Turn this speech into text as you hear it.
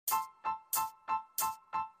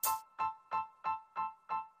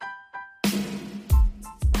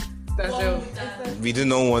We do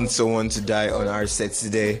not want someone to die on our set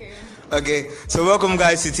today. Okay, so welcome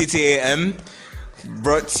guys to TTAM,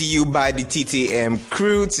 brought to you by the TTAM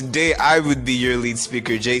crew. Today I would be your lead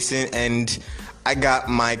speaker, Jason, and I got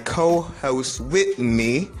my co-host with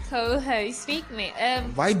me. Co-host, speak me.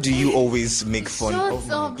 Why do you always make fun of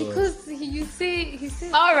me? Because he say.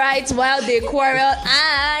 All right, while they quarrel,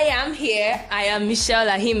 I am here. I am Michelle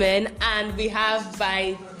Ahimen, and we have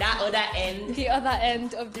by that other end. The other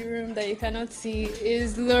end of the room that you cannot see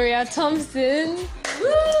is Gloria Thompson.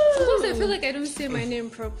 Woo! Sometimes I feel like I don't say my name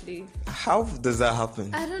properly. How does that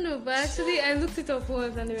happen? I don't know, but actually I looked it up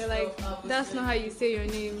once and they were like, that's not how you say your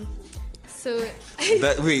name. So I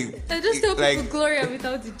just tell people Gloria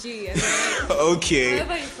without the G. And like, okay.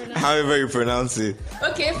 However you pronounce it.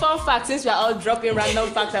 Okay, fun fact, since we are all dropping random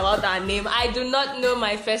facts about our name, I do not know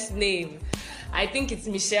my first name. I think it's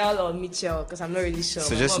Michelle or Mitchell because I'm not really sure.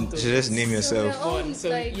 So just name yourself.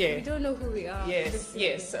 We don't know who we are.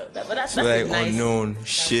 Yes. So that's like nice. Unknown.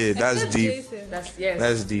 Shit, that's deep.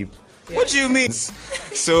 That's deep. Yeah. What do you mean?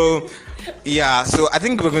 So I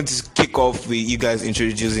think we're going to kick off with you guys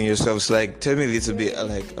introducing yourselves. Like, tell me a little bit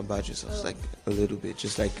about yourselves, like a little bit,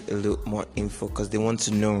 just like a little more info, because they want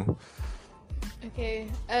to know. Okay.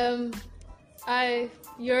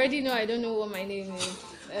 You already know I don't know what my name is.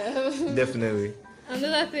 Definitely.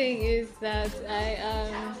 Another thing is that I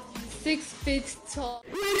am 6 feet tall.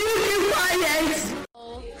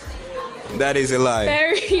 That is a lie.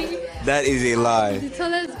 That is a lie. The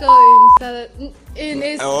tallest girl in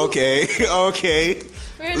a school. Oh, okay.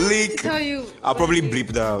 Leak. Tell you. I'll probably bleep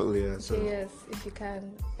that out later. So. Yes, if you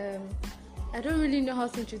can. I don't really know how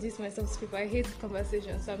to introduce myself to people. I hate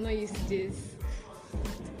conversations, so I'm not used to this.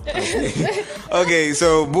 Okay,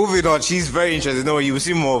 so moving on. She's very interested. No, you will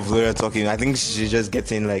see more of Laura talking. I think she's just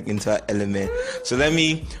getting into her element. So let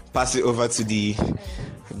me pass it over to the.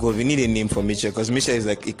 God, we need a name for Misha because Misha is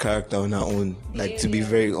like a character on her own. Like, to be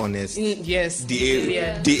very honest. Yes.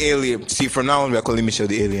 The alien. See, from now on, we are calling Misha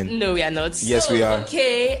the alien. No, we are not. Yes, we are.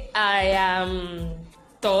 Okay, I am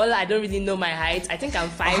tall. I don't really know my height. I think I'm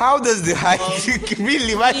 5. How does the height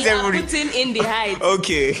really? What's we are putting in the height.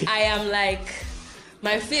 Okay. I am like,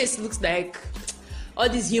 my face looks like all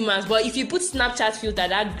these humans, but if you put Snapchat filter,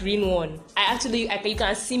 that green one, you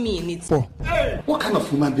can see me in it. Oh. Hey, what kind of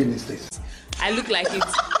human being is this? I look like it.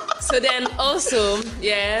 So then also,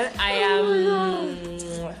 I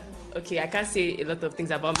am. Okay, I can't say a lot of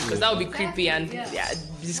things about me because that would be creepy and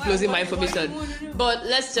disclosing my information. But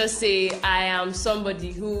let's just say I am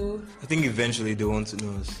somebody who. I think eventually they want to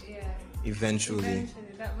know us. Yeah. Eventually.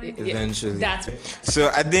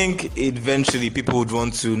 So I think eventually people would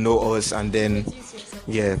want to know us, and then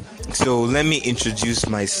So let me introduce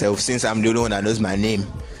myself since I'm the only one that knows my name.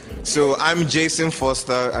 So I'm Jason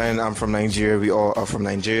Foster and I'm from Nigeria. We all are from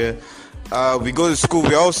Nigeria. We go to school.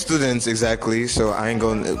 We're all students, exactly. So I ain't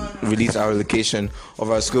going to release our location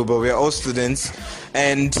of our school, but we're all students.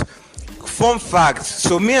 And fun fact,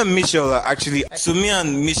 so me and Michelle are actually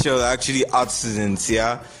art students,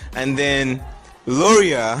 yeah? And then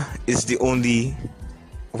Gloria is the only...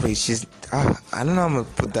 Wait, she's... I don't know how I'm going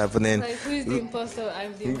to put that, but then... Like, who is the imposter?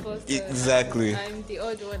 I'm the imposter. Exactly. I'm the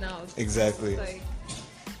odd one out. Exactly.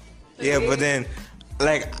 Yeah, but then,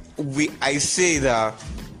 I say that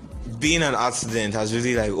being an art student has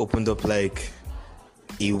really opened up a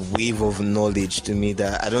wave of knowledge to me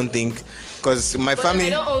that I don't think, because my family. I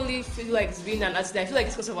don't only feel like it's being an art student. I feel like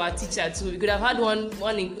it's because of our teacher too. We could have had one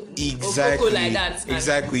exactly like that.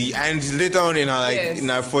 Exactly, and later on in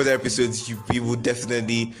our further episodes, we will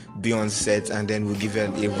definitely be on set, and then we'll give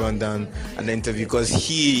you a rundown and an interview because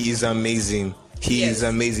he is amazing. He is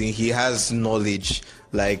amazing. He has knowledge.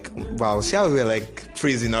 Wow, see how we're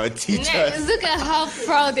praising our teachers. Look at how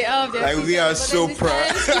proud they are of their teachers. We are so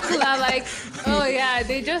proud. People are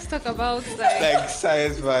they just talk about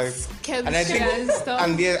science facts, chemistry and stuff.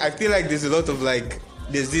 And I feel like there's a lot of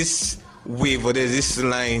there's this wave or there's this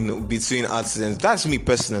line between art students. That's me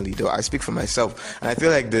personally, though. I speak for myself, and I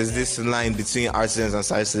feel like there's this line between art students and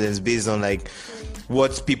science students based on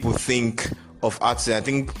what people think of arts. I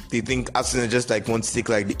think they think arts just want to take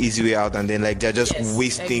the easy way out, and then they're just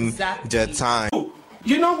wasting their time.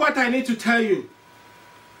 You know what I need to tell you?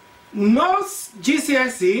 No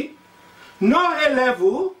GCSE, no A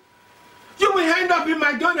level, you will end up in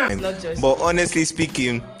McDonald's. But honestly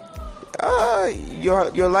speaking,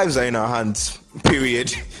 your lives are in our hands.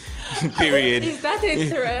 Period. Period. Is that a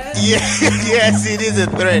threat? Yes, it is a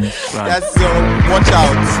threat. Right. That's watch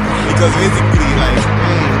out, because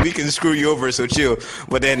basically we can screw you over, so chill.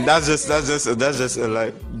 But then that's just a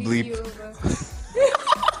bleep.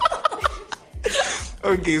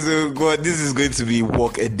 Okay, so God, this is going to be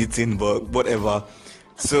work editing, but whatever.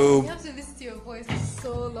 So you have to listen to your voice for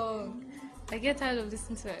so long. I get tired of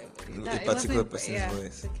listening to a particular person's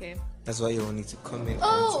voice. Okay. That's why you all need to comment.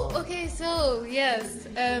 Oh, okay. So yes,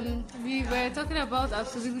 we were talking about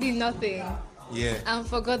absolutely nothing. Yeah. And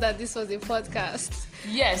forgot that this was a podcast.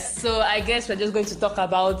 Yes. So I guess we're just going to talk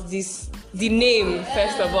about the name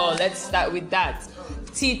first of all. Let's start with that.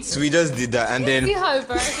 So we just did that, and then see how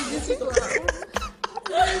embarrassing these people are.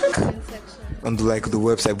 on the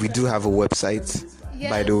website, we do have a website,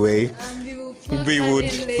 by the way. And we would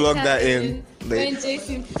plug that in when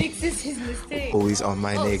Jason fixes his mistake. Always on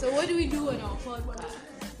my neck. So what do we do on our podcast?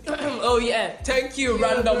 Oh yeah, thank you,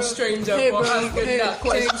 random stranger, for asking that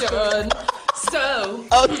question. So,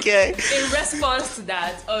 okay. In response to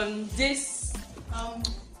that, on this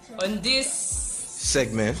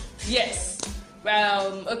segment, yes.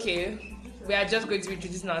 Well, okay, we are just going to be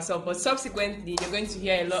introducing ourselves, but subsequently, you're going to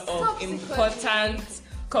hear a lot of important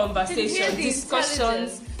conversations,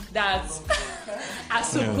 discussions that are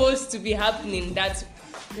supposed to be happening, that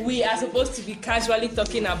we are supposed to be casually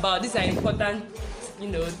talking about. These are important,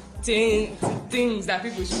 things that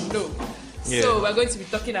people should know. Yeah. So we're going to be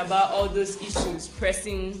talking about all those issues,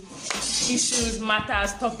 pressing issues,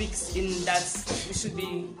 matters, topics in that we should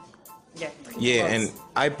be. Yeah, and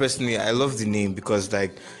I personally, I love the name because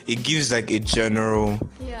it gives a general.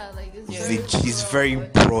 Yeah, it's very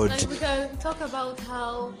broad. We can talk about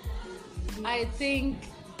how I think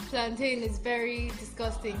plantain is very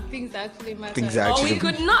disgusting. Things that actually matter. Or we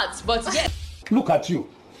could not, but yes. Look at you.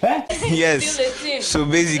 Eh? Yes. So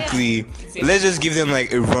basically, let's just give them a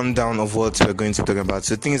rundown of what we're going to talk about.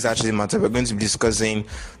 So things that actually matter. We're going to be discussing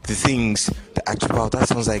the things that actually. Wow, that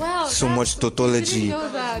sounds like so much tautology.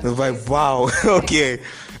 Wow.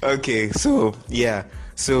 Okay. So yeah.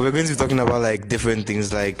 So we're going to be talking about different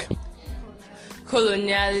things like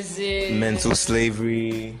colonialism, mental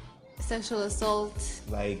slavery, sexual assault,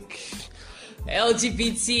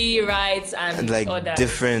 LGBT rights and other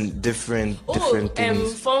different things.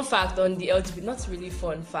 Fun fact on the LGBT, not really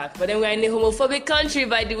fun fact, but then we're in a homophobic country,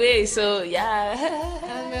 by the way, so yeah.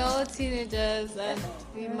 And we're all teenagers and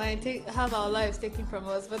we might have our lives taken from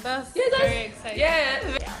us, but that's very exciting.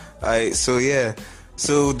 Yeah.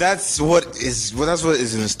 So that's what is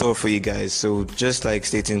in store for you guys. So just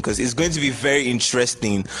stay tuned because it's going to be very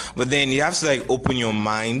interesting. But then you have to open your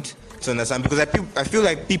mind to understand, because I feel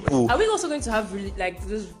like people. Are we also going to have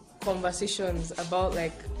those conversations about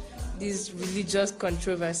these religious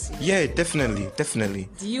controversies? Yeah, definitely.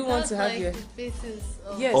 Do you want to have your the basis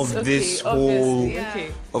of this whole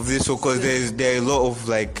because there are a lot of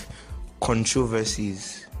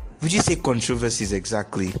controversies. Would you say controversies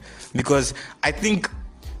exactly? Because I think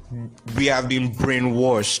we have been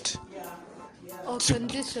brainwashed. Or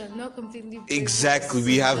condition, not completely. Exactly,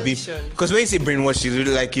 we have been, because when you say brainwash,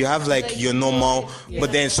 you have your normal,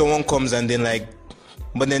 but then someone comes and then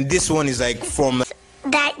but then this one is from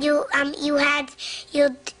that you birth. You have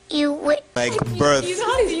to use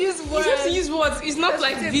words. You have to use words. It's not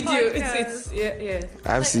video. It's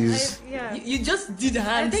I have to use. You just did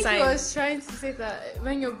hand sign. I think he was trying to say that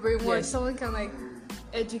when you're brainwashed, someone can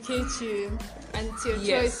educate you, and it's your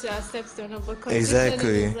choice to accept or not. But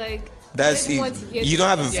exactly. Is that's it. You don't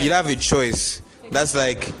have a choice. That's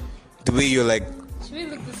the way you're Should we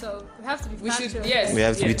look this up? We have to be factual.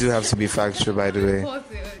 We do have to be factual, by the way. Pause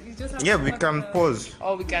it. You just have we can pause.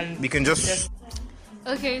 Or we can just.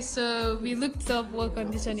 Okay, so we looked up what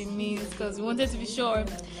conditioning means because we wanted to be sure,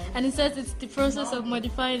 and it says it's the process of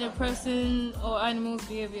modifying a person or animal's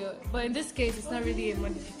behavior. But in this case, it's not really a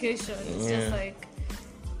modification. It's just for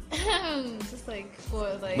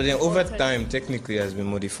But then over time, technically, has been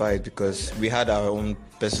modified because we had our own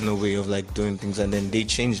personal way of doing things, and then they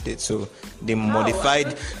changed it. So they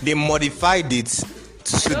modified it to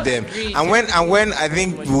suit them. And when I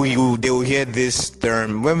think they will hear this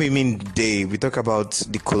term, when we mean they, we talk about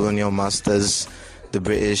the colonial masters, the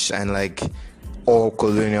British, and all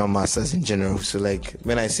colonial masters in general. So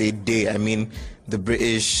when I say they, I mean the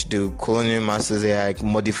British, the colonial masters. They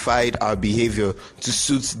modified our behavior to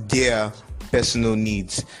suit their personal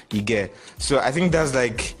needs. You get. So I think that's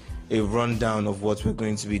a rundown of what we're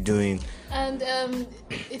going to be doing. And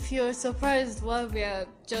if you're surprised why we are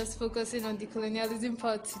just focusing on the colonialism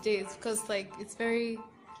part today, it's because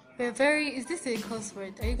is this a curse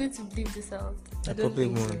word? Are you going to bleep this out? I don't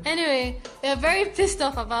think so. Anyway, they're very pissed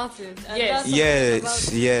off about it. And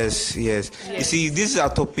Yes. You see, these are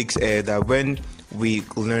topics that when we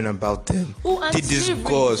learn about them. Oh, and the slavery.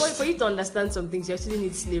 discourse. For you to understand some things, you actually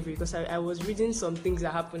need slavery, because I was reading some things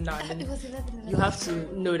that happened now, and then you have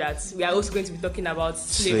to know that we are also going to be talking about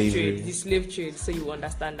slave trade, the slave trade, so you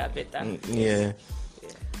understand that better. Yeah.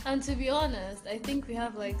 And to be honest, I think we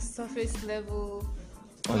have like surface level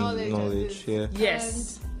knowledge of this. Yeah.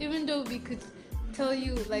 Yes. And even though we could tell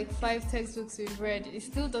you like 5 textbooks we've read, it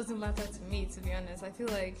still doesn't matter to me, to be honest. I feel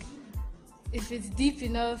like if it's deep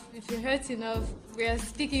enough, if you're hurt enough, we are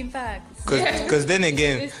speaking facts. Because then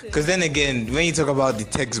again, when you talk about the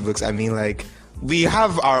textbooks, I mean, like, we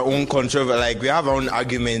have our own controversy, like we have our own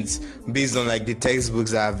arguments based on like the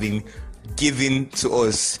textbooks that have been given to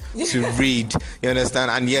us to read. You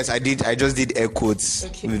understand? And yes, I just did air quotes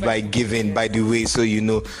by given, by the way, so you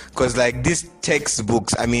know, because like these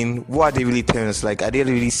textbooks, I mean, what are they really telling us? Like, are they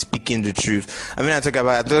really speaking the truth? I mean, I talk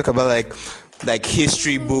about like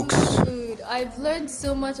history books. I've learned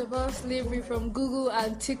so much about slavery from Google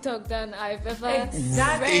and TikTok than I've ever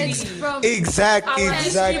Exactly. read from Exactly.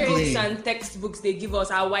 History books and textbooks they give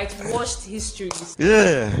us are whitewashed histories.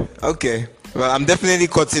 Yeah. Okay. Well, I'm definitely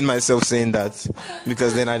cutting myself saying that,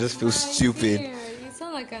 because then I just feel stupid. Here. You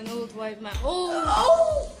sound like an old white man.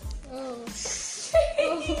 Oh.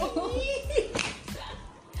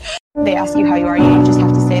 They ask you how you are, you just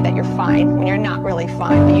have to say that you're fine when you're not really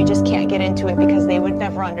fine, but you just can't get into it because they would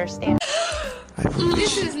never understand.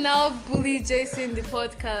 This is now Bully Jason, the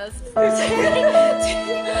podcast.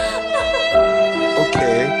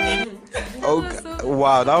 Okay. Okay.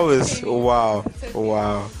 Wow, that was wow.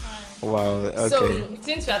 Okay. So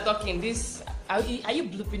since we are talking, this are you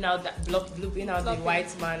blooping out the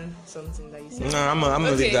white man something that you said? No, I'm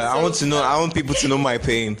gonna leave that. I want people to know my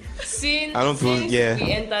pain. Since we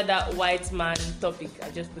entered that white man topic, I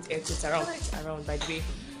just put air quotes around by the way.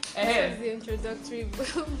 This is the introductory.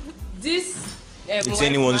 This it's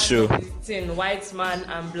anyone's show. Thing, white man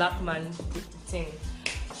and black man thing.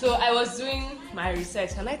 So I was doing my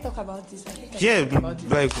research. Can I talk about this?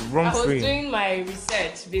 Like wrong free. I was doing my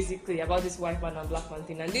research basically about this white man and black man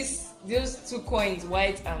thing, and those 2 coins,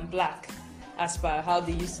 white and black, as per how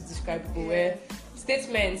they used to describe people, were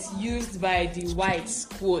statements used by the whites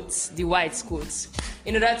quotes,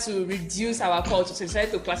 in order to reduce our culture. So they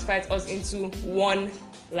decided to classify us into one,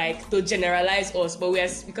 like to generalize us, but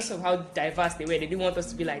because of how diverse they were, they didn't want us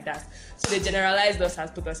to be like that. So they generalized us and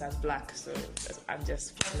put us as black. So I'm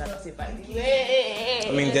just putting that to say by the way.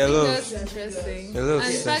 I mean, that's interesting. And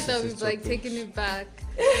the fact that we've like taken it back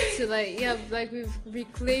to like we've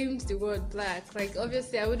reclaimed the word black. Like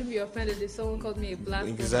obviously, I wouldn't be offended if someone called me a black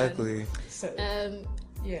woman. Exactly.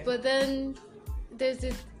 But then there's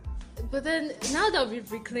it. But then now that we've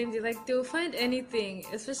reclaimed it, like they'll find anything,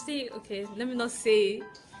 especially let me not say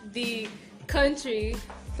the country,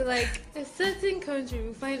 but like a certain country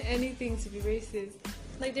will find anything to be racist.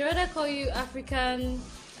 Like they rather call you African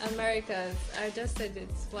Americans. I just said it.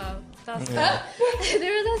 Wow, that's they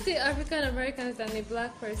rather say African Americans than a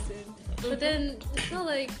black person. But then it's not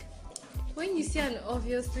like when you see an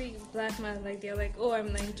obviously black man, like they're like, oh,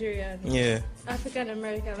 I'm Nigerian. Yeah. African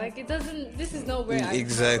American. Like it doesn't. This is not where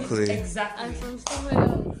exactly. I'm from somewhere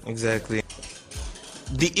else. Exactly.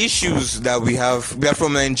 The issues that we are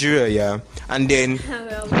from Nigeria, yeah, and then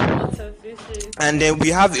we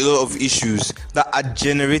have a lot of issues that are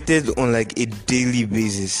generated on like a daily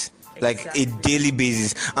basis.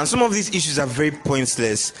 And some of these issues are very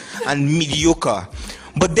pointless and mediocre.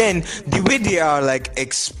 But then the way they are like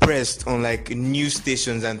expressed on like news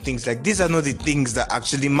stations and things like these are not the things that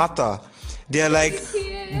actually matter. They're like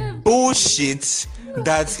bullshit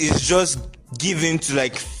that is just given to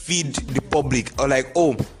like feed the public, or like,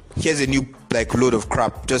 oh, here's a new like load of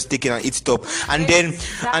crap, just take it and eat stop, and then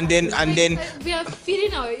we are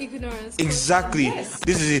feeding our ignorance. Exactly.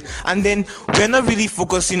 This is it. And then we're not really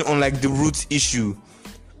focusing on like the root issue,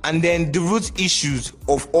 and then the root issues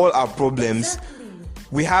of all our problems.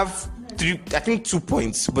 We have 2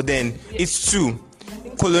 points, but then it's 2.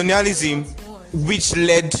 Colonialism, which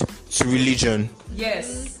led to religion.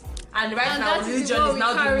 Yes. And now religion is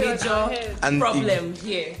now the major problem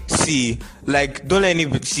here. See, like, don't let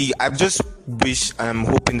anybody see. I just wish, and I'm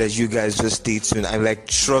hoping that you guys just stay tuned and like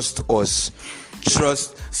trust us.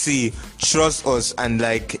 Trust us and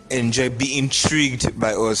like enjoy, be intrigued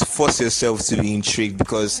by us. Force yourself to be intrigued,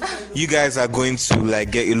 because you guys are going to like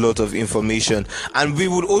get a lot of information, and we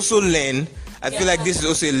would also learn. I feel like this is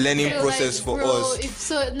also a learning process for us.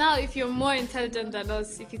 If you're more intelligent than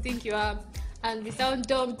us, if you think you are, and we sound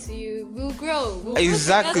dumb to you, we'll grow.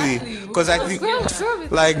 Exactly. Because I think,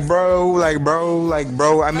 like bro. I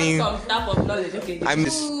mean, some type of knowledge. Okay. To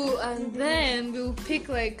and then we'll pick,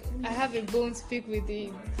 like, I have a bone to pick with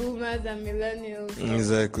the boomers and millennials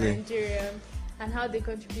of Nigeria and how they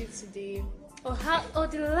contribute to the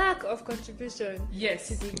the lack of contribution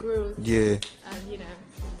to the growth. Yeah.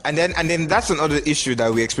 And And then that's another issue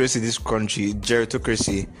that we experience in this country,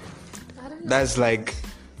 gerontocracy. I don't know.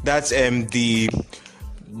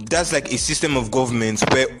 That's like a system of government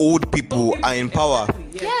where old people are in power.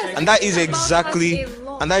 Yes, And that is about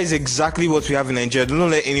exactly what we have in Nigeria. Don't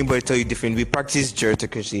let anybody tell you different. We practice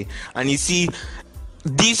gerontocracy. And you see,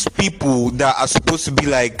 these people that are supposed to be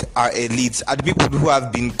like our elites are the people who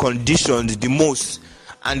have been conditioned the most,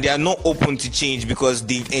 and they are not open to change because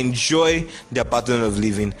they enjoy their pattern of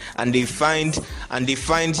living, and they find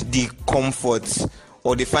the comfort,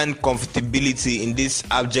 or they find comfortability in this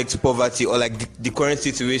abject poverty, or like the current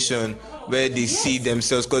situation where they see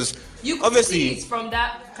themselves. Because you could obviously see it from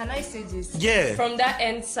that. Can I say this? Yeah. From that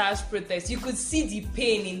end SARS protest, you could see the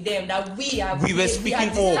pain in them that we had speaking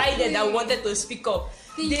decided that we wanted to speak up.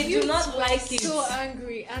 They do not like it. So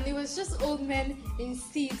angry, and it was just old men in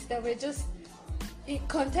seats that were just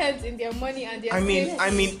content in their money and their. I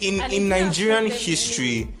mean, in Nigerian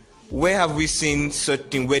history, where have we seen such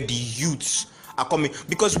thing where the youths are coming?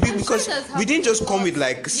 Because we didn't just come with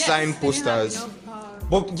like sign posters.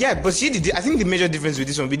 But see, I think the major difference with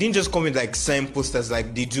this one, we didn't just come with like sign posters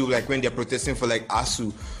like they do like when they're protesting for like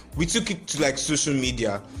ASU. We took it to like social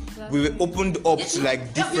media. We were opened up to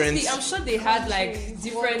like different. I'm sure they had like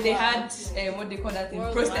different. They had what they call that thing,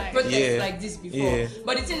 protests like this before. Yeah.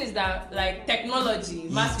 But the thing is that like technology,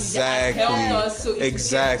 mass media has helped us, so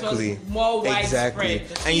it's more widespread.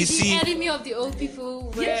 And you see, the enemy of the old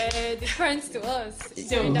people were the friends to us.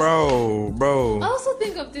 Bro. I also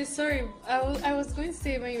think of this. Sorry, I was going to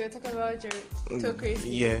say when you were talking about gerontocracy.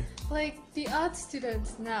 Yeah. Like the art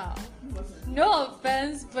students now. No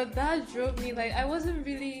offense, but that drove me. Like I wasn't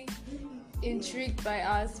really intrigued by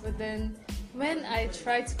arts, but then when I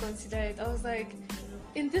tried to consider it, I was like,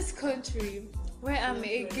 in this country where I'm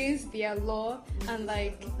against their law and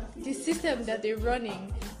like the system that they're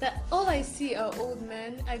running, that all I see are old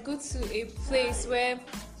men. I go to a place where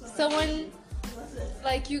someone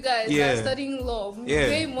like you guys are studying law,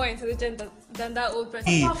 way more intelligent than that old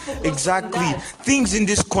person. Exactly. Things in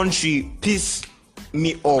this country piss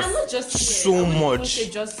me off I'm not just so much. Say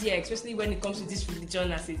just here, especially when it comes to this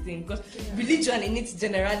religion as a thing, because religion in its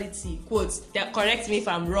generality, quotes, correct me if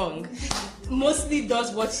I'm wrong, mostly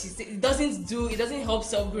does what she says. It doesn't help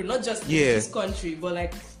self-growth, not just in this country, but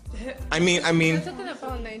like I mean we're talking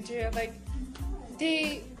about Nigeria, like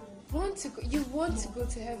you want to go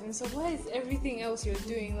to heaven, so why is everything else you're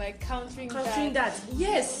doing like countering that?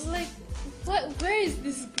 Yes. Like where is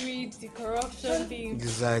this greed, the corruption thing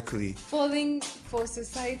exactly falling for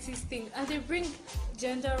society's thing? And they bring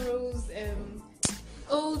gender roles,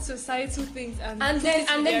 old societal things, and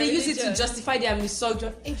then they use it to religion. justify their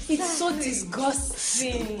misogyny. Exactly. It's so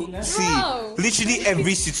disgusting. See, literally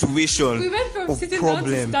every situation We went from of sitting down to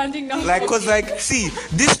problem, standing down. like, cause like, see,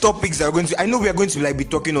 these topics are going to. I know we are going to like be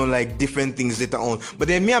talking on like different things later on, but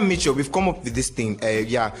then me and Mitchell, we've come up with this thing.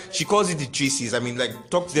 She calls it the 3 C's. I mean, like,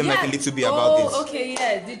 talk to them like a little bit about this. Okay,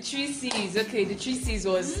 the 3 C's. Okay, the 3 C's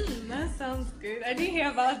was. That sounds good. I didn't hear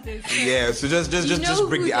about this. Yeah, so just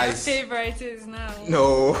break the ice. Your favorite is now. No.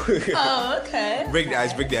 Oh, okay. Break the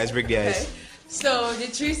ice. Okay. So the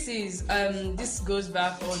 3 C's, this goes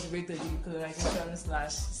back all the way to the colonization /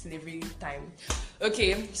 slavery time.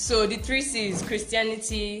 Okay, so the 3 C's: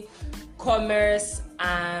 Christianity, commerce,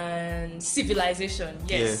 and civilization.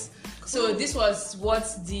 Yes. Yeah. So this was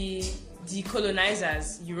what the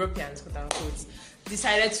colonizers, Europeans, quote unquote,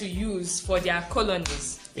 decided to use for their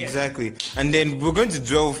colonies. Exactly. And then we're going to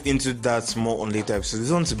delve into that more on later episodes. We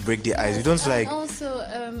don't want to break the ice. We don't like. Also,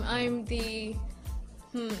 I'm the.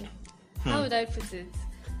 How would I put it?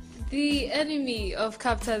 The enemy of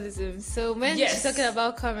capitalism. So when she's talking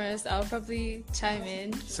about commerce, I'll probably chime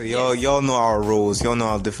in. So y'all know our roles. Y'all know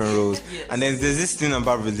our different roles. Yes. And then there's this thing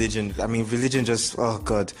about religion. I mean, religion just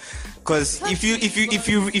God. Because if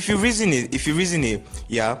you reason it,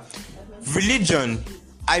 yeah, religion,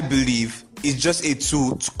 I believe, is just a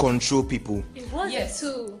tool to control people. It was a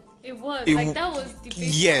tool. It was that was the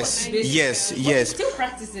basic yes. Still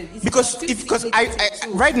practice it. Because I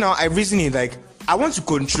right now I reason it like I want to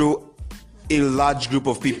control a large group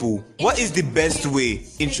of people. What is the best way?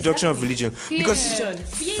 Introduction of religion. Because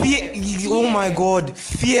fear, oh my God,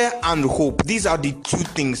 fear and hope. These are the 2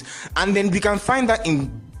 things, and then we can find that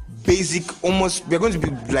in basic. Almost, we're going to be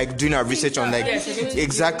like doing our research on like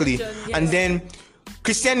exactly, and then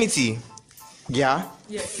Christianity.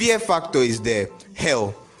 Fear factor is there.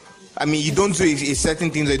 Hell. I mean, you don't do a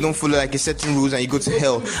certain things, or you don't follow like a certain rules, and you go to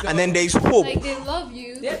hell. And then there is hope. Like they love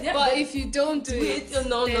you, but if you don't do it,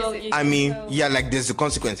 I mean, yeah, like there's the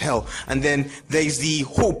consequence, hell. And then there is the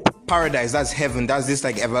hope, paradise. That's heaven. That's this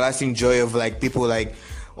like everlasting joy of like people like,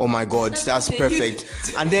 oh my God, that's perfect.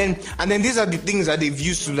 And then these are the things that they've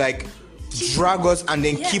used to like drag us and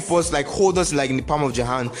then keep us like hold us like in the palm of your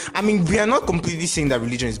hand. I mean, we are not completely saying that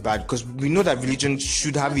religion is bad, because we know that religion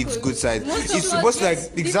should have its good side. It's supposed to like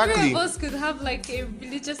exactly. The three of us could have like a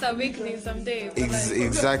religious awakening someday.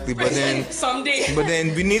 Exactly, but then someday. But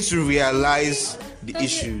then we need to realize the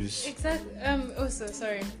issues. Exactly. Also,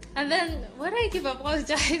 sorry. And then why do I keep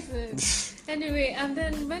apologizing? Anyway, and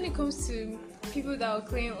then when it comes to people that will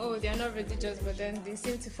claim, oh, they are not religious, but then they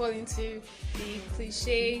seem to fall into the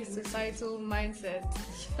cliche societal mindset.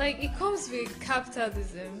 Like, it comes with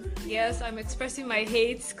capitalism. Yes, I'm expressing my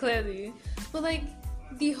hate clearly, but like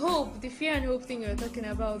the hope, the fear and hope thing you're talking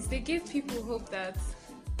about, they give people hope that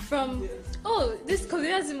from, oh, this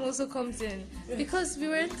colonialism also comes in, because we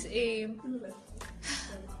weren't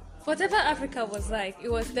whatever Africa was like,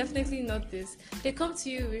 it was definitely not this. They come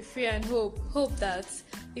to you with fear and hope that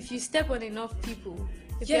if you step on enough people,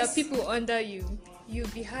 if there are people under you, you'll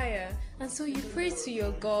be higher. And so you pray to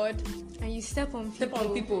your God and you step on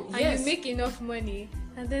people. And you make enough money,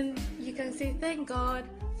 and then you can say thank God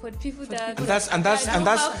for the people that that's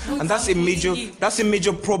a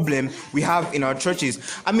major problem we have in our churches.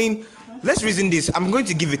 I mean, let's reason this. I'm going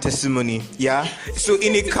to give a testimony. Yeah. So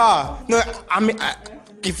in a car,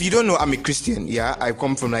 if you don't know, I'm a Christian. Yeah, I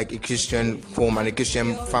come from like a Christian home and a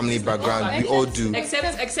Christian family background. We all do. Except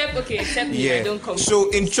me, I don't come.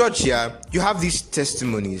 So in church, yeah, you have these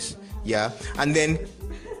testimonies. Yeah, and then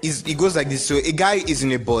it goes like this. So a guy is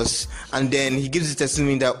in a bus, and then he gives his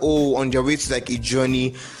testimony that, oh, on their way to like a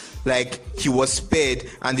journey, like he was spared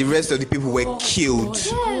and the rest of the people were killed.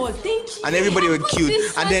 And everybody were killed.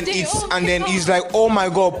 And then he's like, oh my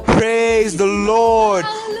God, praise the Lord.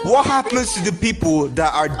 What happens to the people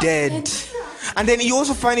that are dead? And then you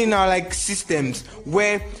also find in our like systems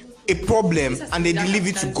where a problem and they leave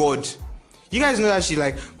it to God. You guys know that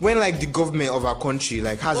like when like the government of our country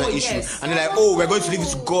like has an issue, and they're like, oh, we're going to leave it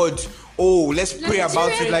to God. Oh, let's pray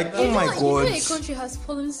about it. Like, oh my God. A country has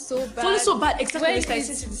fallen so bad.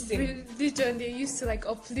 Exactly. When religion, they used to like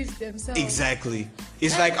uplift themselves. Exactly.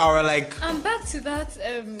 It's like our like. And back to that,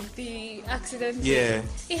 the accident. Yeah.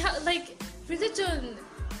 Like religion.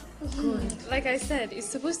 Like I said, it's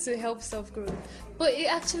supposed to help self-growth, but it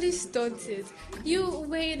actually stunts it. You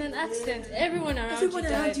were in an accident, everyone around you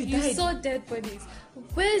died. You saw dead bodies.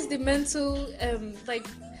 Where's the mental like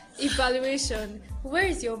evaluation? Where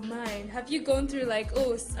is your mind? Have you gone through like,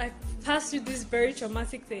 oh, I passed through this very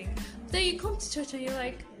traumatic thing? Then you come to church and you're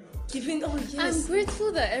like, I'm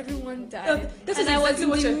grateful that everyone died. And I was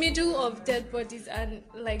in the middle of dead bodies and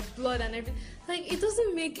like blood and everything. Like, it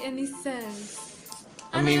doesn't make any sense.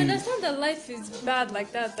 And I understand that life is bad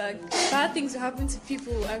like that bad things will happen to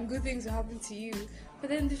people and good things will happen to you. But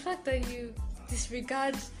then the fact that you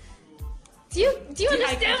disregard. Do you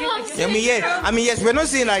understand what I'm saying? I mean, yes, we're not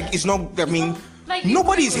saying like it's not. I mean, like,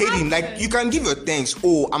 nobody is hating. Like, you can give your thanks.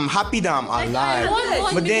 Oh, I'm happy that I'm alive.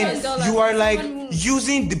 But then you are like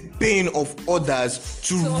using the pain of others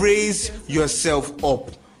to raise yourself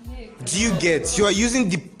up. Do you get? You are using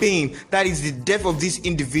the pain that is the death of these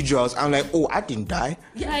individuals. I'm like, oh, I didn't die.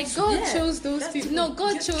 Like God chose those people. No,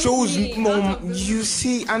 God chose me. You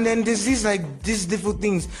see, and then there's these different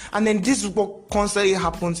things, and then this is what constantly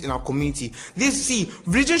happens in our community.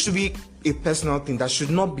 Religion should be a personal thing that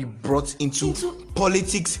should not be brought into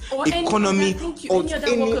politics, or economy, or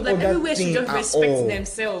any other everywhere thing should just respect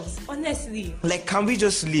themselves. Honestly, like, can we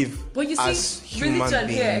just live but you as see, human religion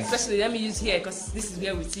beings? Here, especially let me use here because this is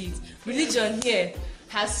where we see it. Religion here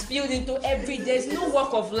has spilled into there's no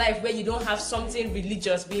walk of life where you don't have something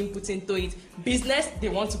religious being put into it. Business, they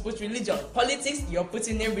want to put religion. Politics, you're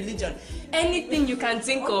putting in religion. Anything you can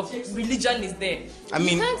think of, religion is there. I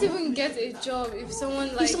mean, you can't even get a job if someone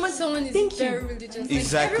is very religious.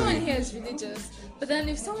 Exactly. Like, everyone here is religious, but then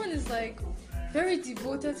if someone is like very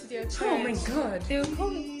devoted to their church, oh my God, they'll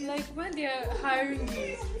come like when they are hiring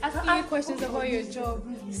you, asking you questions about your job.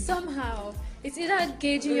 Somehow it's either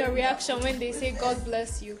gauging your reaction when they say God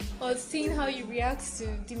bless you, or seeing how you react to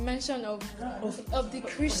the mention of the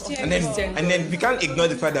Christian. And then we can't ignore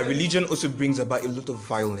the fact that religion also brings about a lot of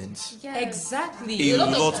violence. Yeah. Exactly. A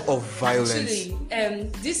lot of violence.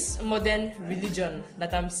 Actually, this modern religion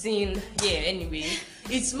that I'm seeing here anyway,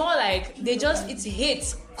 it's more like it's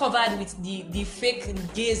hate covered with the fake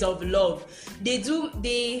gaze of love.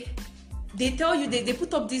 they tell you they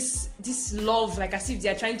put up this love like as if they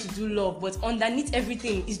are trying to do love, but underneath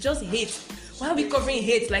everything is just hate. Why are we covering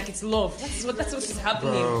hate like it's love? That's what is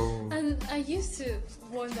happening. Bro. And I used to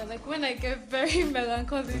wonder, like when I get very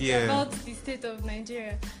melancholic about the state of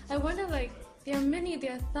Nigeria, I wonder, like, there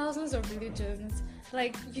are thousands of religions.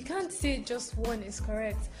 Like, you can't say just one is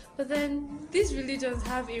correct. But then these religions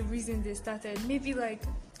have a reason they started. Maybe like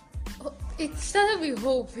it started with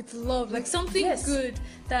hope, with love, like something good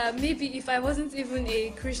that maybe if I wasn't even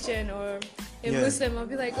a Christian or a Muslim, I'd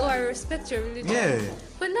be like, oh, I respect your religion. Yeah.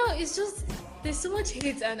 But now it's just, there's so much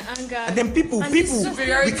hate and anger. And then people, we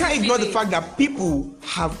can't ignore the fact that people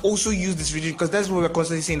have also used this religion, because that's what we're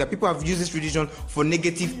constantly saying, that people have used this religion for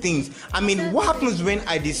negative things. I mean, what happens when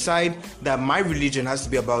I decide that my religion has to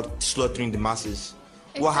be about slaughtering the masses?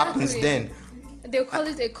 What happens then? They'll call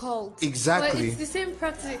it a cult. Exactly. But it's the same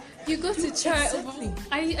practice. You go to church. Exactly.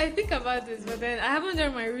 I think about this, but then I haven't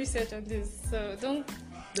done my research on this, so don't.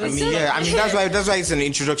 I mean, that's why it's an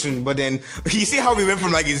introduction. But then you see how we went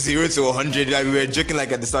from like a 0 to 100. Like we were joking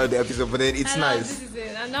like at the start of the episode, but then it's nice. This is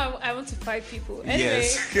it. And now I want to fight people. Anyway,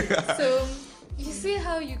 so you see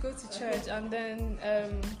how you go to church and then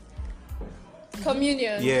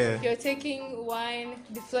communion. Yeah. You're taking wine,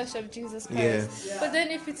 the flesh of Jesus Christ. Yeah. But then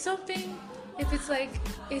if it's like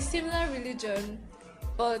a similar religion,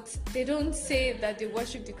 but they don't say that they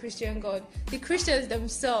worship the Christian God, the Christians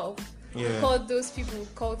themselves call those people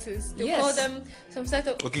cultists. They call them some sort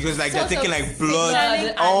of... Okay, because like they're taking like blood.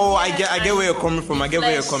 I get where you're coming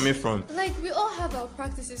from. Like, we all have our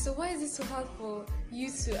practices, so why is it so hard for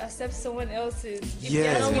you to accept someone else's?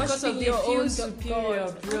 Because of their own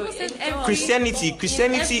superior, bro.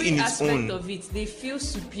 Christianity in its own. Of it, they feel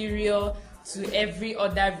superior to every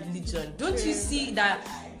other religion. Don't you see that?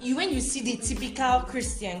 When you see the typical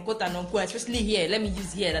Christian, quote and unquote, especially here, let me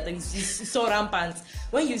use here that is so rampant.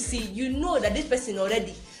 When you see, you know that this person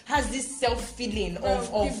already has this self-feeling of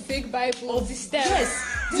the big Bible, of the steps.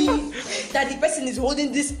 Yes, that the person is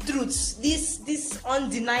holding these truths, this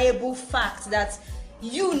undeniable fact that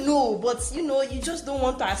you know, but you just don't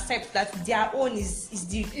want to accept that their own is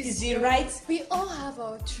the right. We all have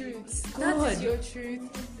our truths. God. That is your truth.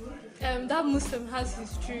 That Muslim has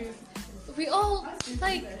his truth. We all,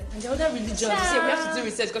 like... And the other religions, we have to do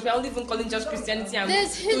research because we are not even calling just Christianity. And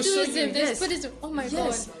there's Hinduism, there's Buddhism. Oh my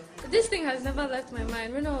God. This thing has never left my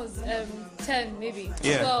mind. When I was 10, maybe,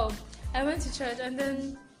 12, I went to church and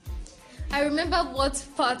then I remember what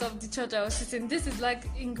part of the church I was sitting. This is like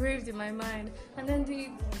engraved in my mind. And then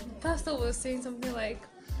the pastor was saying something like,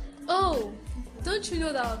 oh, don't you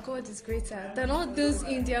know that our God is greater than all those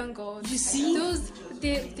Indian gods? You see?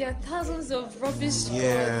 There are thousands of rubbish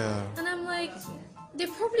gods. And I'm like, they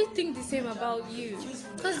probably think the same about you.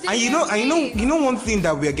 And you know one thing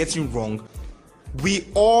that we are getting wrong? We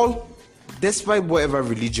all, despite whatever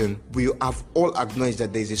religion, we have all acknowledged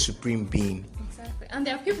that there is a supreme being. Exactly. And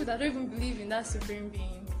there are people that don't even believe in that supreme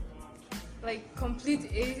being. Like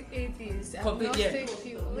complete atheists, agnostic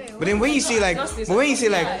people. But then when you say like, when you say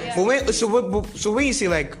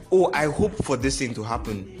like, oh, I hope for this thing to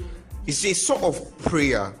happen, it's a sort of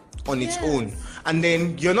prayer on its own, and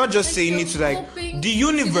then you're not just saying it to like the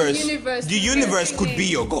universe could be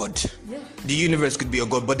your God. The universe could be your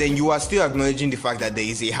God, but then you are still acknowledging the fact that there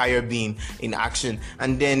is a higher being in action,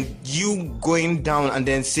 and then you going down and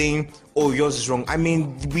then saying, oh, yours is wrong. I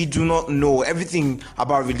mean, we do not know. Everything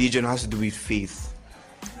about religion has to do with faith.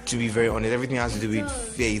 To be very honest, everything has to do with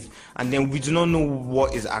faith, and then we do not know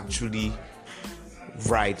what is actually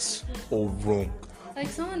right or wrong. Like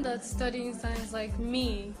someone that's studying science like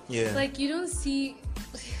me, like you don't see...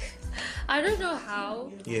 I don't know how,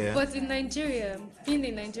 but in Nigeria, being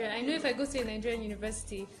in Nigeria, I know if I go to a Nigerian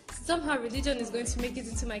university, somehow religion is going to make it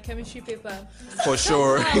into my chemistry paper. For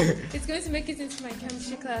sure. It's going to make it into my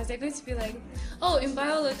chemistry class. They're going to be like, oh, in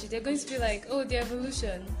biology, they're going to be like, oh, the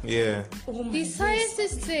evolution. Yeah. Oh, the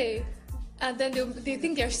scientists say, and then they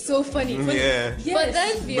think they're so funny. Yeah. But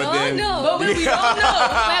then we all know. But we don't know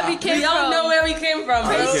where we came from. We all know where we came from.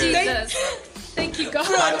 Praise Jesus. Thank you, God.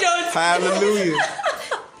 Hallelujah.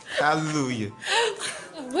 Hallelujah.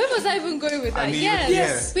 Where was I even going with that? I mean,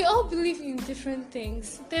 yes. We all believe in different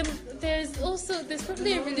things. Then there's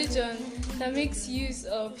probably a religion that makes use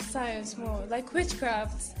of science more, like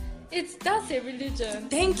witchcraft. That's a religion.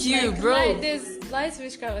 Thank you, bro. There's light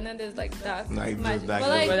witchcraft and then there's like dark magic. But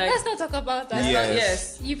let's not talk about that.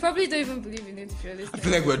 Yes. You probably don't even believe in it if you're listening. I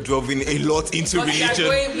feel like we're delving a lot into religion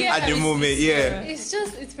at the moment.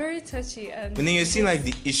 It's very touchy. And then you're seeing like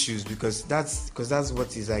the issues because that's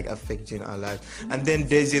what is like affecting our lives. And then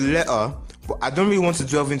there's a letter But I don't really want to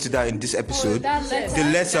delve into that in this episode. That letter. The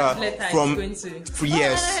letter from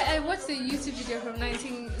yes. I watched a YouTube video from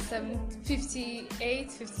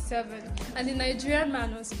 1958, 57, and the Nigerian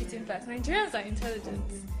man was spitting facts. Nigerians are intelligent.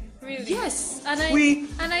 Really? Yes. And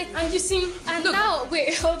you see, and look, now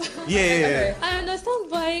wait, hold on. Yeah. I understand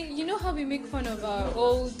why. You know how we make fun of our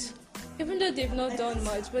old, even though they've not done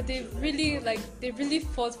much, but they really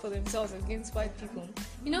fought for themselves against white people.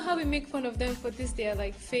 You know how we make fun of them for this? They are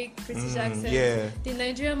like fake British accents. Yeah. The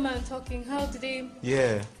Nigerian man talking. How do they?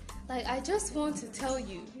 Yeah. Like, I just want to tell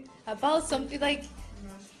you about something like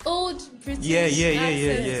old British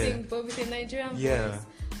accent thing, but with a Nigerian voice.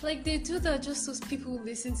 Like, they do that just so people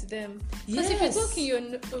listen to them. Because if you talk in your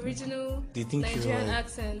original Nigerian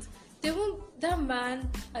accent, they won't. That man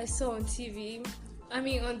I saw on TV, on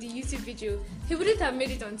the YouTube video, he wouldn't have made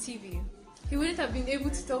it on TV. He wouldn't have been able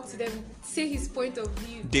to talk to them, say his point of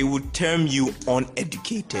view. They would term you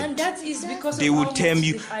uneducated. And that is because they would term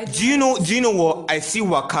you. Do you know what? I see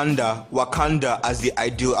Wakanda as the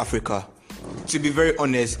ideal Africa. To be very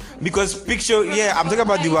honest, because I'm talking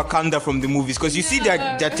about the Wakanda from the movies, because you see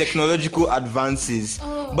their technological advances,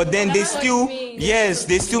 but then they still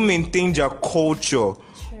maintain their culture,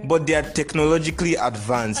 but they are technologically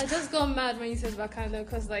advanced. I just got mad when you said Wakanda,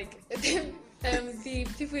 because like the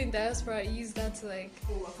people in diaspora use that to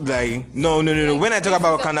no. When I talk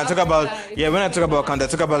about Wakanda, I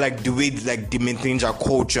talk about like the way like they maintain their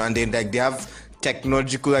culture, and then like they have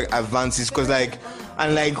technological like advances, because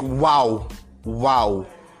wow.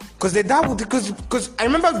 Because I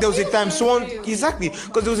remember there was a time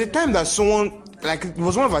that someone, like, it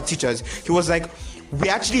was one of our teachers, he was like, we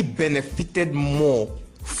actually benefited more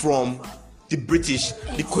from the British,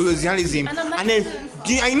 the colonialism, and then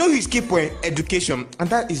I know his key point, education, and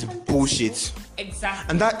that is bullshit. Exactly.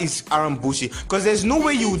 And that is bullshit. Because there's no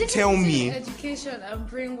way you would tell me education and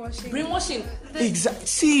brainwashing. Exactly.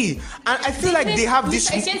 See, and I feel like they have this.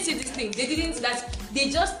 I can't say this thing. They didn't. They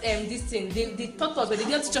just this thing. They taught us, but they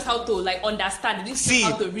didn't teach us how to like understand. They didn't teach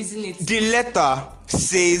us how to reason it. The letter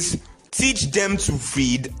says, teach them to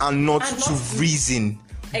read and not to reason.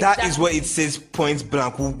 Exactly. That is what it says, point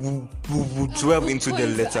blank. We'll delve into the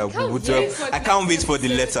letter. I can't wait for the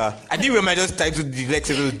letter. I think we might just title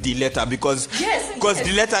the letter because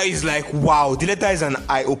the letter is like, wow, the letter is an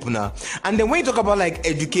eye opener. And then when you talk about like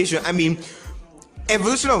education,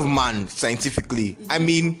 evolution of man scientifically,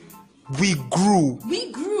 we grew.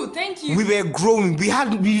 Thank you. We were growing. We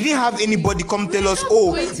didn't have anybody come tell us,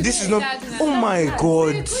 oh, this is not. Oh my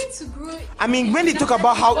God. When they talk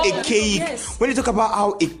about how archaic, we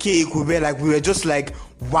were just like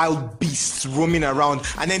wild beasts roaming around.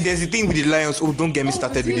 And then there's the thing with the lions. Oh, don't get me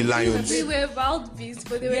started with the lions. We were wild beasts,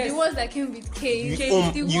 but they were the ones that came with caves.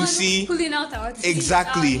 You see, pulling out our teeth,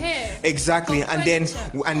 exactly. And then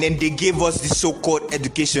they gave us the so-called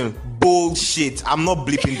education. Bullshit. I'm not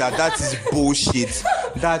bleeping that. That is bullshit.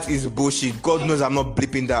 That is bullshit. God knows I'm not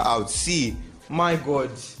bleeping that out. See, my God.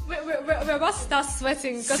 We're about to start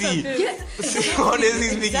sweating because of this. Honestly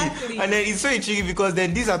speaking. And then it's so intriguing because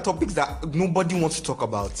then these are topics that nobody wants to talk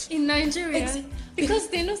about. In Nigeria, because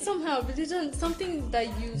they know somehow religion, something that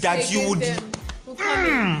you would... will come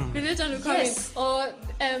in. Religion will come in. Or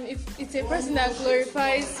if it's a person that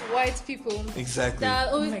glorifies white people. Exactly.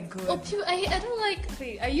 Oh my God. People, I don't like...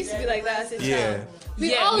 I used to be like that as a child.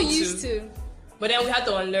 We all used to. But then we had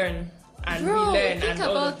to unlearn. And relearn and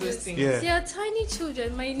all of those things. There are tiny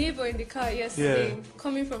children. My neighbor in the car yesterday,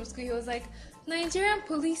 coming from school, he was like, Nigerian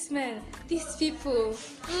policemen, these people.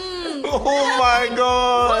 Oh my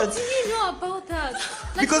God. What do you know about that?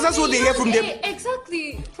 Because that's what they hear from them.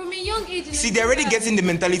 Exactly. From a young age. See, they're already getting the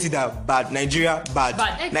mentality that bad. Nigeria, bad.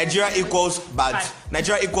 Exactly. Nigeria equals bad.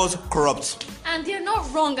 Nigeria equals corrupt. And they're not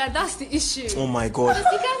wrong, and that's the issue. Oh my God. You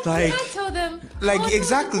can't tell them,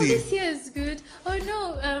 exactly. No, this here is good. Oh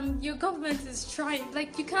no, your government is trying.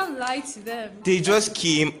 Like, you can't lie to them. They just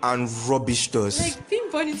came and rubbished us. Like,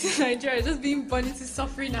 being born into Nigeria, just being born into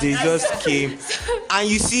suffering. They just came. And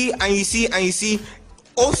you see.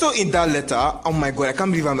 Also in that letter, oh my God, I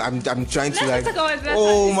can't believe I'm trying to like.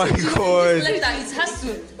 Oh my God. It has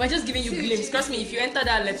to. We're just giving you glimpse. Trust me, if you enter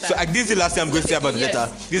that letter. So this is the last thing I'm going to say about the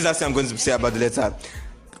letter. This is the last thing I'm going to say about the letter.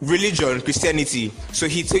 Religion, Christianity. So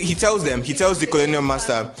he tells the colonial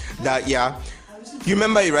master that you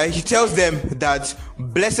remember it, right? He tells them that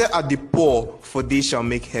blessed are the poor, for they shall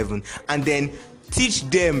make heaven, and then teach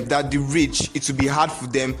them that the rich, it will be hard for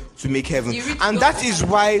them to make heaven, and that is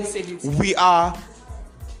why we are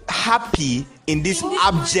happy in this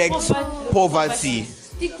abject poverty.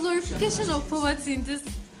 The glorification of poverty in this.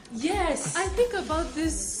 Yes. I think about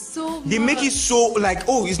this so They make it so like,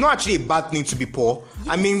 oh, it's not actually a bad thing to be poor.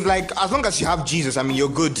 I mean, like, as long as you have Jesus, I mean, you're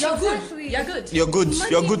good. You're good. Exactly. You're good. You're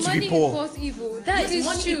good. You're good to money be poor. equals evil. That is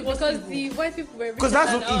money true equals because evil. the white people were rich. Because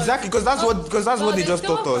that's what exactly. Because that's what they just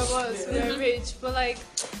taught us. We're rich, but like.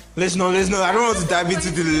 Let's know. I don't want to dive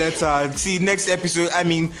into the letter. See, next episode. I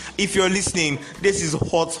mean, if you're listening, this is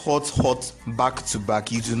hot, back to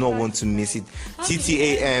back. You do not want to miss it.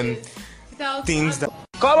 TTAM, things that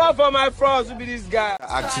Come on for my frogs to be this guy.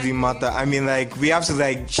 actually matter. I mean, like, we have to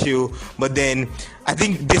like chill. But then, I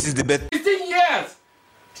think this is the best. 15 years.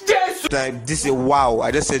 Yes. Like, this is wow.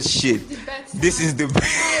 I just said shit. This is the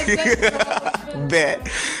bet.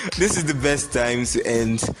 This is the best time to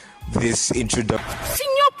end this introduction.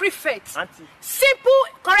 Senior prefect. Auntie. Simple,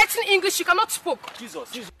 correcting English you cannot speak.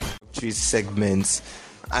 Three segments.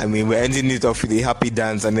 I mean, we're ending it off with a happy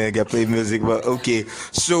dance and then I get play music. But okay,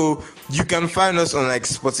 so you can find us on like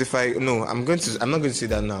Spotify. No, I'm not going to say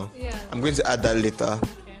that now. Yeah. I'm going to add that later.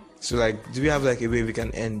 Okay. So like, do we have like a way we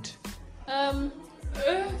can end?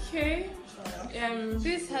 Okay.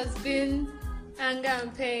 This has been Anger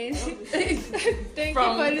and Pain. Thank you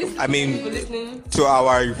for listening. I mean, Listening. to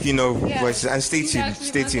our Yeah. voices, and stay tuned,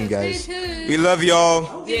 Exactly. guys. Stay tuned. We love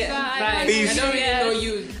y'all. Yeah, right. Peace. I don't really know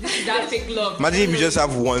you. This is that fake love. Imagine if you just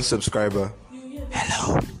have one subscriber.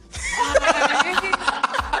 Hello.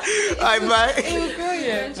 Bye bye. It will grow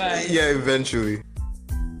you. Bye. Yeah, eventually.